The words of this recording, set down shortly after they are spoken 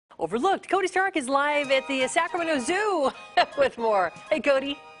overlooked. Cody Stark is live at the Sacramento Zoo with more. Hey,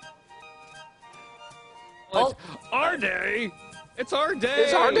 Cody. Well, it's our day. It's our day.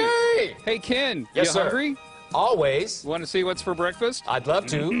 It's our day. Hey, Ken. Yes, you sir. hungry? Always. Want to see what's for breakfast? I'd love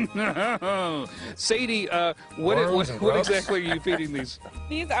to. Sadie, what exactly are you feeding these?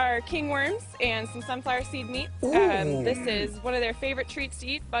 These are king worms and some sunflower seed meat. This is one of their favorite treats to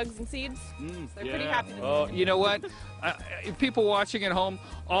eat, bugs and seeds. So they're pretty happy. Oh, you know what? People watching at home,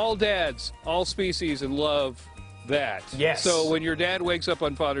 all dads, all species, and love that. Yes. So when your dad wakes up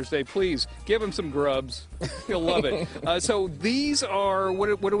on Father's Day, please give him some grubs. He'll love it. So these are,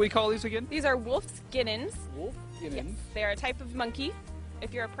 what do we call these again? These are wolf's guinens. Wolf guinens. Yes, they are a type of monkey.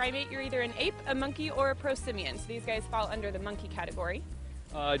 If you're a primate, you're either an ape, a monkey, or a prosimian. So these guys fall under the monkey category.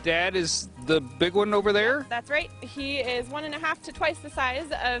 Dad is the big one over there? That's right. He is 1.5 to twice the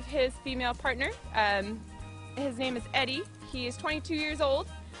size of his female partner. His name is Eddie. He is 22 years old.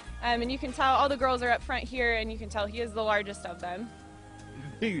 And you can tell all the girls are up front here, and you can tell he is the largest of them.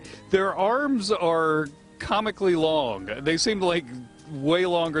 Their arms are comically long. They seem like way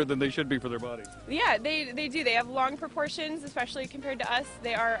longer than they should be for their body. Yeah, they do. They have long proportions, especially compared to us.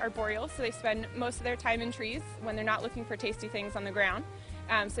 They are arboreal, so they spend most of their time in trees when they're not looking for tasty things on the ground.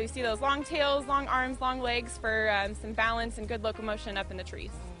 So you see those long tails, long arms, long legs for some balance and good locomotion up in the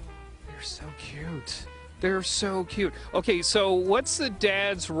trees. They're so cute. They're so cute. Okay, so what's the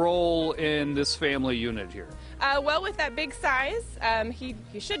dad's role in this family unit here? Well, with that big size, he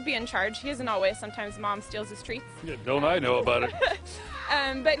should be in charge. He isn't always. Sometimes mom steals his treats. Yeah, don't I know about it?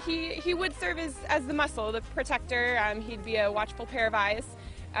 But he would serve as the muscle, the protector. He'd be a watchful pair of eyes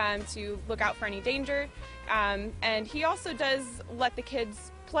to look out for any danger. And he also does let the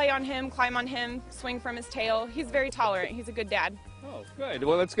kids play on him, climb on him, swing from his tail. He's very tolerant. He's a good dad. Oh, good.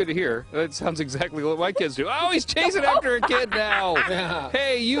 Well, that's good to hear. That sounds exactly what my kids do. Oh, he's chasing after a kid now.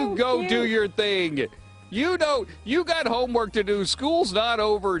 Hey, you So go cute. do your thing. You got homework to do. School's not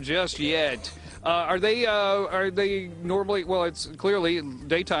over just yet. Are they normally, well, it's clearly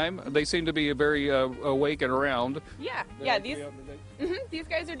daytime. They seem to be very awake and around. Yeah, these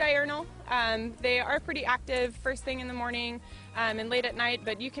guys are diurnal. They are pretty active first thing in the morning and late at night,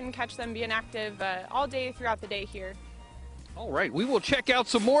 but you can catch them being active all day throughout the day here. All right, we will check out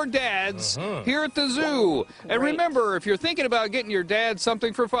some more dads here at the zoo. And remember, if you're thinking about getting your dad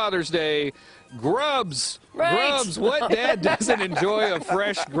something for Father's Day, grubs. Right. Grubs. What dad doesn't enjoy a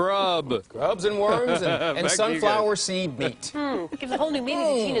fresh grub? Grubs and worms and Back to you sunflower guys. seed meat. It gives a whole new meaning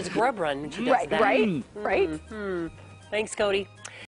to Gina's grub run when she does that. Right. Thanks, Cody.